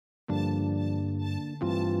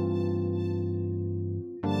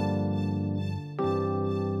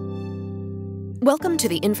Welcome to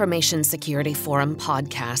the Information Security Forum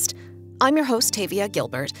podcast. I'm your host, Tavia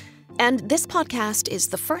Gilbert, and this podcast is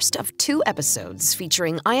the first of 2 episodes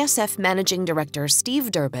featuring ISF Managing Director Steve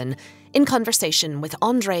Durbin in conversation with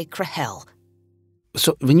Ondrej Krehel.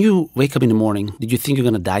 So when you wake up in the morning, did you think you're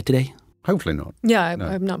going to die today? Hopefully not. Yeah,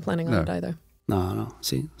 I'm not planning on it either. No.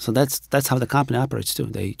 See, so that's how the company operates too.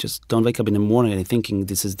 They just don't wake up in the morning and thinking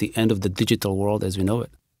this is the end of the digital world as we know it.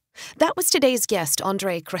 That was today's guest,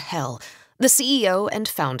 Ondrej Krehel, the CEO and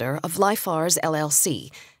founder of LIFARS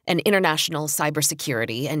LLC, an international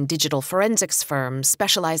cybersecurity and digital forensics firm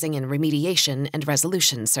specializing in remediation and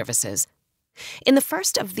resolution services. In the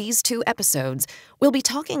first of these 2 episodes, we'll be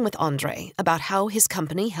talking with Ondrej about how his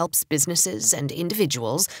company helps businesses and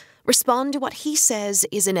individuals respond to what he says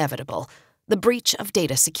is inevitable, the breach of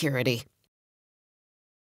data security.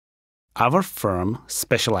 Our firm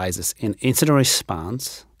specializes in incident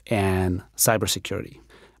response and cybersecurity,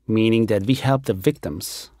 meaning that we help the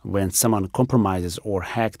victims when someone compromises or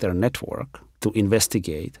hacks their network to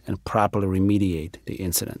investigate and properly remediate the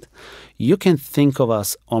incident. You can think of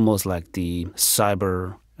us almost like the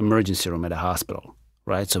cyber emergency room at a hospital,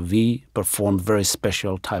 right? So we perform very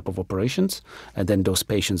special type of operations, and then those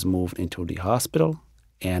patients move into the hospital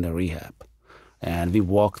and a rehab. And we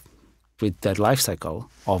walk with that life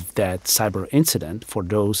cycle of that cyber incident for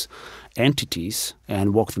those entities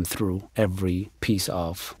and walk them through every piece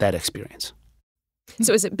of that experience.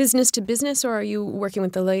 So is it business to business, or are you working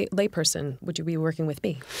with the layperson? Would you be working with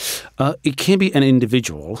me? It can be an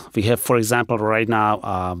individual. We have, for example, right now,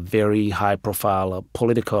 a very high-profile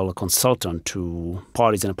political consultant to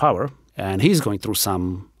parties in power, and he's going through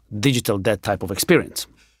some digital debt type of experience.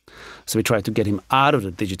 So we try to get him out of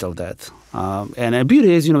the digital debt. And the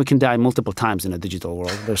beauty is, we can die multiple times in a digital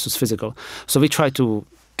world versus physical. So we try to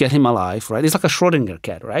get him alive, right? It's like a Schrodinger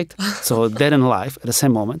cat, right? So dead and alive at the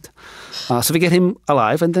same moment. So we get him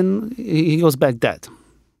alive, and then he goes back dead.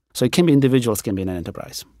 So it can be individuals, it can be an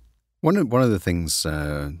enterprise. One of the things,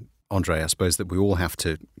 Ondrej, I suppose that we all have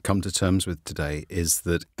to come to terms with today is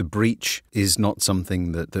that the breach is not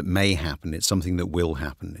something that may happen. It's something that will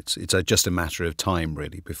happen. It's just a matter of time,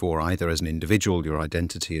 really, before either as an individual your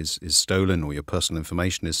identity is stolen or your personal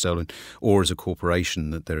information is stolen, or as a corporation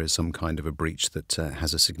that there is some kind of a breach that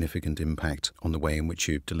has a significant impact on the way in which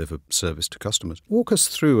you deliver service to customers. Walk us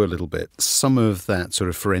through a little bit some of that sort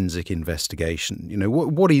of forensic investigation.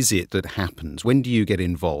 What is it that happens? When do you get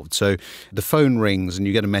involved? So the phone rings and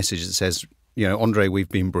you get a message that says, Ondrej, we've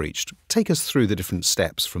been breached. Take us through the different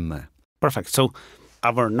steps from there. Perfect. So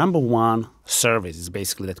our number one service is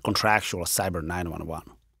basically that contractual cyber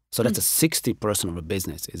 911. So that's a 60% of a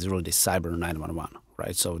business is really the cyber 911,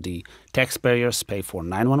 right? So the taxpayers pay for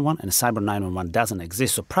 911 and cyber 911 doesn't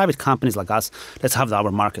exist. So private companies like us, that's how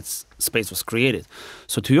our market space was created.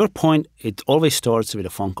 So to your point, it always starts with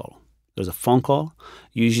a phone call. There's a phone call.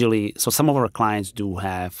 Usually, so some of our clients do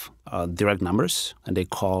have direct numbers, and they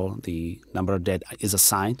call the number that is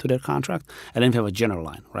assigned to their contract. And then we have a general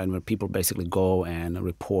line, right, where people basically go and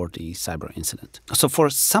report the cyber incident. So for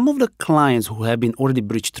some of the clients who have been already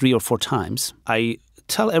breached 3 or 4 times, I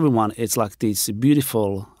tell everyone it's like these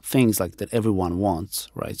beautiful things like that everyone wants,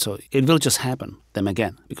 right? So it will just happen them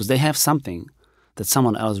again because they have something that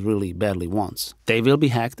someone else really badly wants. They will be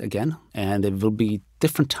hacked again, and there will be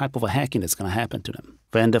different type of a hacking that's going to happen to them.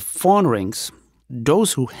 When the phone rings,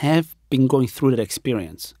 those who have been going through that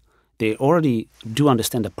experience, they already do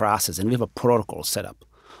understand the process, and we have a protocol set up.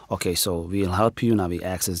 Okay, so we'll help you. Now we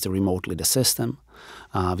access remotely the system.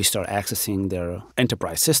 We start accessing their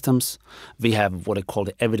enterprise systems. We have what I call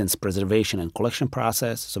the evidence preservation and collection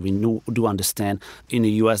process. So we do understand in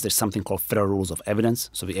the U.S. there's something called federal rules of evidence.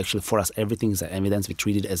 So we actually, for us, everything is evidence. We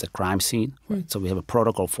treat it as a crime scene. Right? So we have a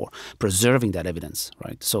protocol for preserving that evidence.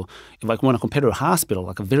 Right. So if I want to compare to a hospital,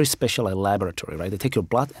 like a very specialized laboratory, right? They take your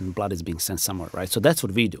blood and blood is being sent somewhere. Right. So that's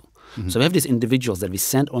what we do. Mm-hmm. So we have these individuals that we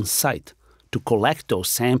send on site to collect those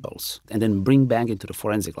samples and then bring back into the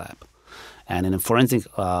forensic lab. And in a forensic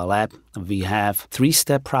lab, we have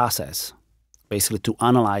 3-step process, basically to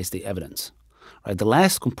analyze the evidence. Right. The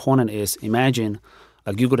last component is imagine,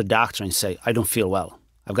 like you go to the doctor and say, I don't feel well.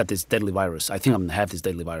 I've got this deadly virus. I think I'm going to have this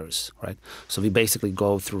deadly virus, right? So we basically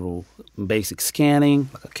go through basic scanning,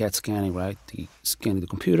 like a CAT scanning, right? Scanning the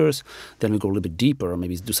computers. Then we go a little bit deeper,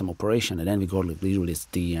 maybe do some operation, and then we go to this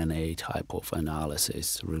DNA type of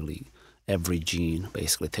analysis, really every gene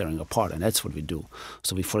basically tearing apart, and that's what we do.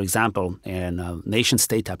 So we, for example, in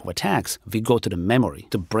nation-state type of attacks, we go to the memory,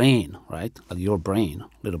 the brain, right, like your brain,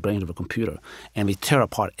 little brain of a computer, and we tear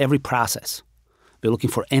apart every process. We're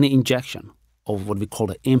looking for any injection of what we call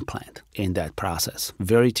the implant in that process.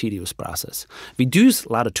 Very tedious process. We do use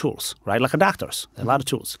a lot of tools, right? Like a doctors, a lot of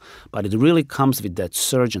tools. But it really comes with that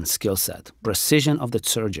surgeon skill set, precision of that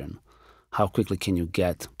surgeon. How quickly can you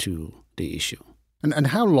get to the issue? And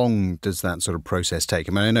how long does that sort of process take?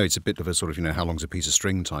 I mean, I know it's a bit of a sort of, how long's a piece of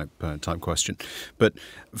string type question. But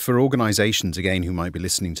for organizations, again, who might be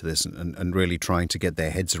listening to this and really trying to get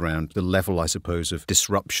their heads around the level, I suppose, of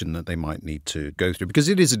disruption that they might need to go through, because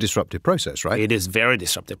it is a disruptive process, right? It is a very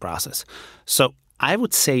disruptive process. So I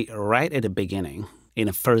would say right at the beginning, in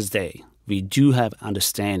the first day, we do have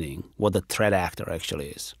understanding what the threat actor actually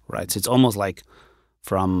is, right? So it's almost like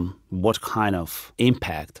from what kind of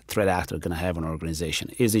impact threat actor going to have on an organization.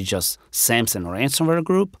 Is it just Samson ransomware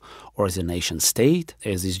group, or is it a nation state?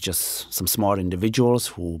 Is it just some smart individuals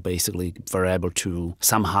who basically were able to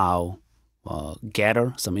somehow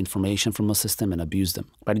gather some information from a system and abuse them?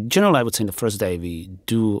 But in general, I would say in the first day, we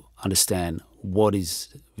do understand what is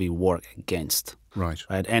we work against. Right.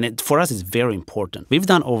 And for us, it's very important. We've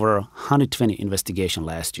done over 120 investigations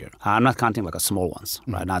last year. I'm not counting like a small ones,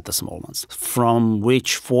 right? Not the small ones, from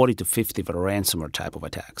which 40 to 50 were ransomware type of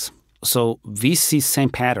attacks. So we see same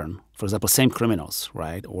pattern, for example, same criminals,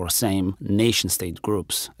 right? Or same nation-state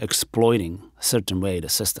groups exploiting a certain way the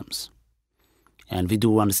systems. And we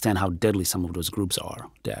do understand how deadly some of those groups are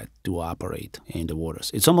that do operate in the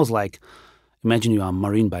waters. It's almost like, imagine you are a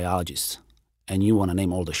marine biologist and you want to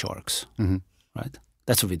name all the sharks. Mm-hmm. Right?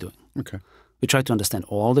 That's what we're doing. Okay. We try to understand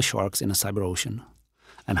all the sharks in the cyber ocean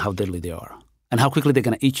and how deadly they are and how quickly they're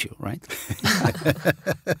going to eat you, right?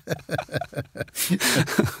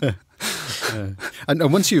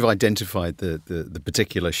 And once you've identified the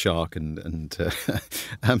particular shark and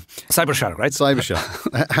cyber shark, right? Cyber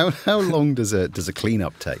shark. How long does a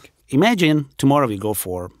cleanup take? Imagine tomorrow we go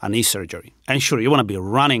for a knee surgery, and sure, you want to be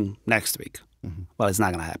running next week. Mm-hmm. Well, it's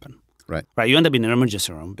not going to happen. Right. You end up in an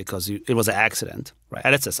emergency room because it was an accident, right?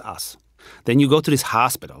 And that's just us. Then you go to this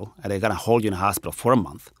hospital, and they're going to hold you in a hospital for a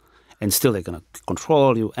month, and still they're going to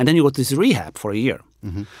control you. And then you go to this rehab for a year.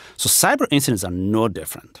 Mm-hmm. So cyber incidents are no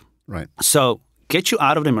different. Right. So get you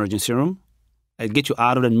out of the emergency room and get you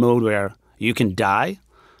out of the mode where you can die,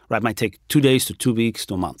 right? Might take 2 days to 2 weeks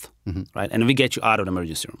to a month, mm-hmm. right? And then we get you out of the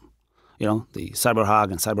emergency room. The cyber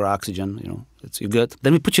hug and cyber oxygen, you're good.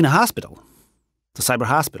 Then we put you in a hospital. The cyber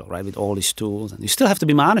hospital, right, with all these tools, and you still have to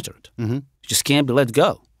be monitored. Mm-hmm. You just can't be let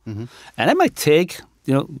go. Mm-hmm. And that might take,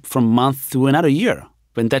 from a month to another year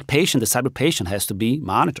when that patient, the cyber patient, has to be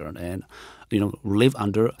monitored and, live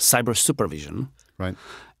under cyber supervision. Right.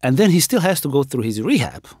 And then he still has to go through his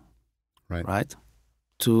rehab, right,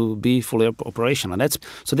 to be fully operational. And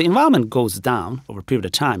so the environment goes down over a period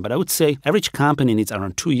of time. But I would say average company needs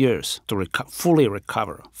around 2 years to fully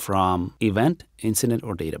recover from event, incident,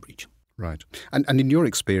 or data breach. Right. And in your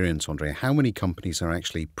experience, Ondrej, how many companies are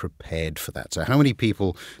actually prepared for that? So how many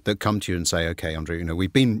people that come to you and say, okay, Ondrej,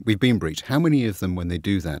 we've been breached, how many of them, when they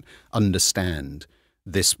do that, understand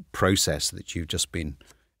this process that you've just been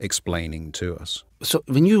explaining to us? So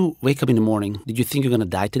when you wake up in the morning, did you think you're going to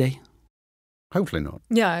die today? Hopefully not.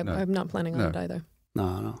 Yeah, I'm not planning on it either.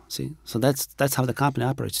 No. See, so that's how the company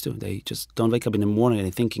operates too. They just don't wake up in the morning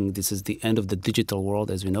and thinking this is the end of the digital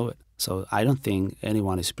world as we know it. So I don't think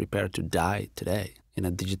anyone is prepared to die today in a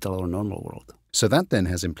digital or normal world. So that then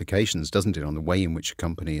has implications, doesn't it, on the way in which a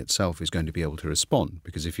company itself is going to be able to respond?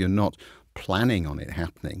 Because if you're not planning on it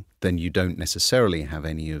happening, then you don't necessarily have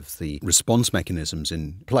any of the response mechanisms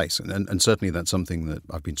in place. And certainly that's something that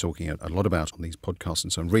I've been talking a lot about on these podcasts.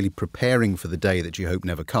 And so I'm really preparing for the day that you hope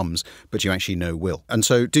never comes, but you actually know will. And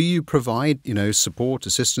so do you provide, support,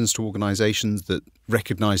 assistance to organizations that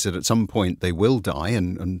recognize that at some point they will die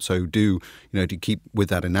and so to keep with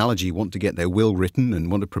that analogy, want to get their will written and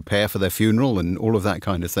want to prepare for their funeral and all of that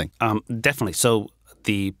kind of thing? Definitely. So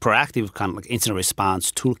the proactive kind of like incident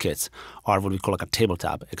response toolkits are what we call like a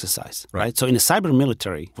tabletop exercise, right? So in the cyber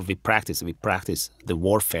military, what we practice the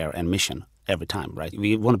warfare and mission every time, right?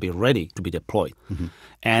 We want to be ready to be deployed. Mm-hmm.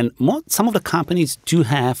 And some of the companies do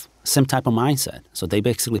have some type of mindset. So they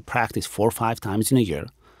basically practice 4 or 5 times in a year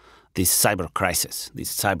this cyber crisis,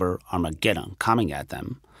 this cyber Armageddon coming at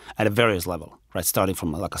them at a various level, right? Starting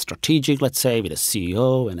from like a strategic, let's say, with a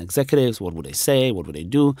CEO and executives, what would they say, what would they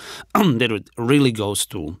do? Then it really goes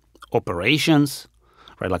to operations,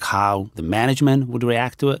 right? Like how the management would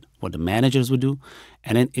react to it, what the managers would do.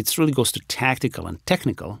 And then it really goes to tactical and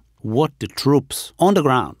technical, what the troops on the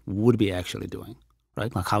ground would be actually doing.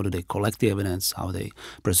 Right? Like how do they collect the evidence, how they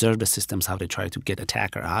preserve the systems, how they try to get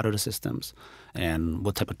attacker out of the systems, and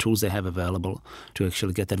what type of tools they have available to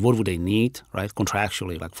actually get that. What would they need, right?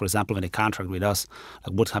 Contractually, like for example, when they contract with us,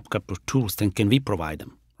 like what type of tools can we provide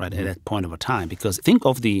them, right, at that point of a time. Because think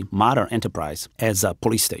of the modern enterprise as a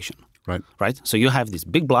police station. Right. So you have this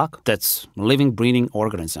big block that's living, breathing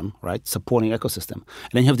organism, right, supporting ecosystem.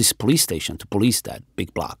 And then you have this police station to police that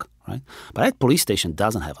big block, right? But that police station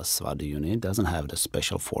doesn't have a SWAT unit, doesn't have the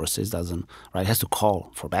special forces, doesn't, right, it has to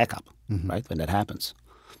call for backup, right, when that happens.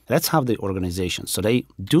 That's how the organization, so they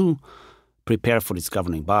do prepare for these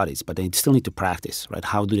governing bodies, but they still need to practice, right?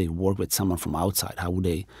 How do they work with someone from outside? How would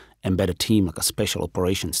they embed a team, like a special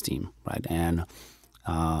operations team, right, and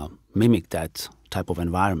mimic that type of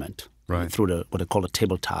environment through what they call a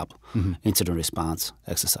tabletop incident response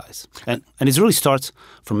exercise. And it really starts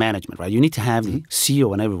from management, right? You need to have the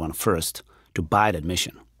CEO and everyone first to buy that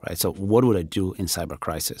mission, right? So what would I do in cyber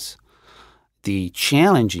crisis? The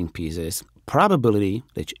challenging piece is probability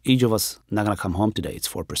that each of us not going to come home today, it's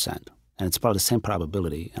 4%. And it's probably the same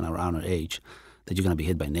probability in around our age that you're going to be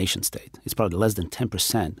hit by nation state. It's probably less than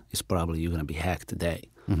 10% is probably you're going to be hacked today.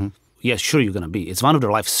 Yeah, sure you're going to be. It's one of the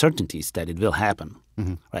life certainties that it will happen,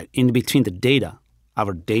 right? In between the data,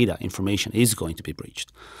 our data information is going to be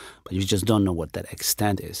breached. But you just don't know what that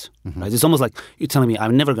extent is, right? It's almost like you're telling me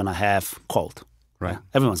I'm never going to have cold. Right.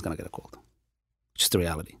 Everyone's going to get a cold. It's just the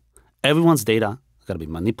reality. Everyone's data is going to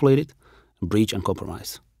be manipulated, breached, and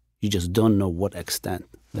compromised. You just don't know what extent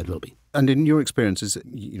that will be. And in your experiences,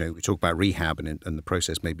 we talk about rehab and the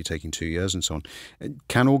process maybe taking 2 years and so on.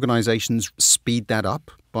 Can organizations speed that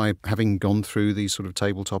up by having gone through these sort of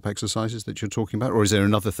tabletop exercises that you're talking about? Or is there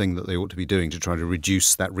another thing that they ought to be doing to try to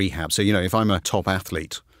reduce that rehab? So, if I'm a top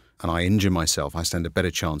athlete and I injure myself, I stand a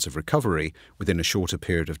better chance of recovery within a shorter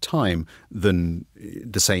period of time than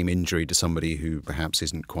the same injury to somebody who perhaps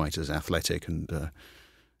isn't quite as athletic. And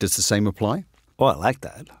does the same apply? Oh, I like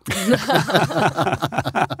that.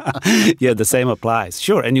 Yeah, the same applies.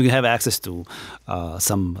 Sure, and you have access to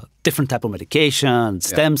some different type of medication,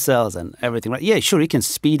 stem cells and everything, right? Yeah, sure, you can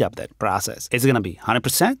speed up that process. Is it going to be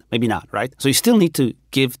 100%? Maybe not, right? So you still need to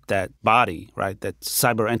give that body, right, that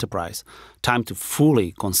cyber enterprise, time to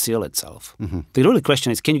fully conceal itself. The real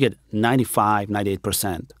question is, can you get 95,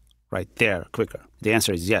 98% right there quicker? The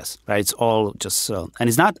answer is yes, right? It's all just, and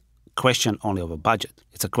it's not question only of a budget.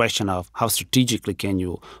 It's a question of how strategically can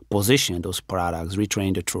you position those products,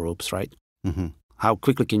 retrain the troops, right? How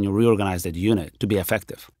quickly can you reorganize that unit to be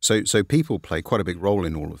effective? So people play quite a big role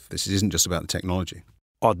in all of this. It isn't just about the technology.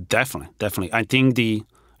 Oh, definitely. I think the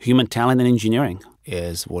human talent and engineering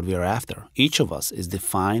is what we are after. Each of us is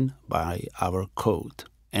defined by our code,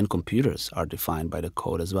 and computers are defined by the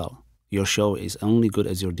code as well. Your show is only good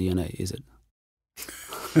as your DNA, is it?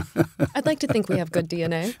 I'd like to think we have good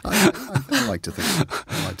DNA. I like to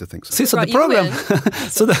think so. See, so the program,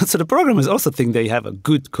 so the programmers also think they have a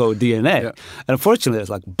good code DNA, and unfortunately, it's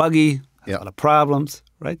like buggy, a lot of problems,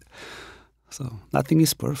 right? So nothing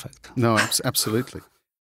is perfect. No, absolutely.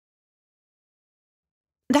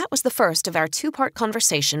 That was the first of our two-part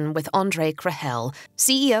conversation with Ondrej Krehel,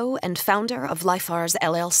 CEO and founder of LIFARS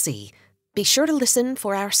LLC. Be sure to listen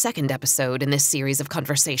for our second episode in this series of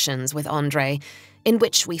conversations with Ondrej, in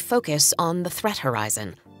which we focus on the threat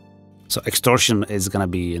horizon. So extortion is going to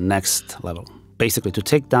be next level. Basically, to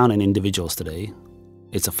take down an individual today,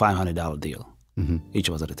 it's a $500 deal. Each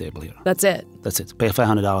of us at the table here. That's it. That's it. Pay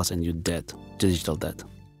 $500 and you're dead. Digital debt.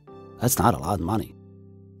 That's not a lot of money.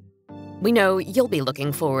 We know you'll be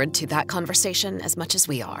looking forward to that conversation as much as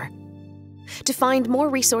we are. To find more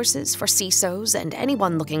resources for CISOs and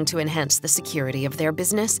anyone looking to enhance the security of their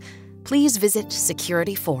business, please visit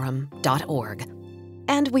securityforum.org.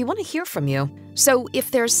 And we want to hear from you. So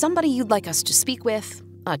if there's somebody you'd like us to speak with,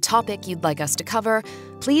 a topic you'd like us to cover,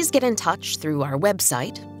 please get in touch through our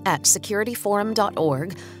website at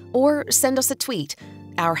securityforum.org or send us a tweet.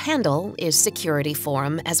 Our handle is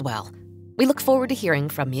securityforum as well. We look forward to hearing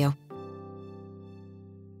from you.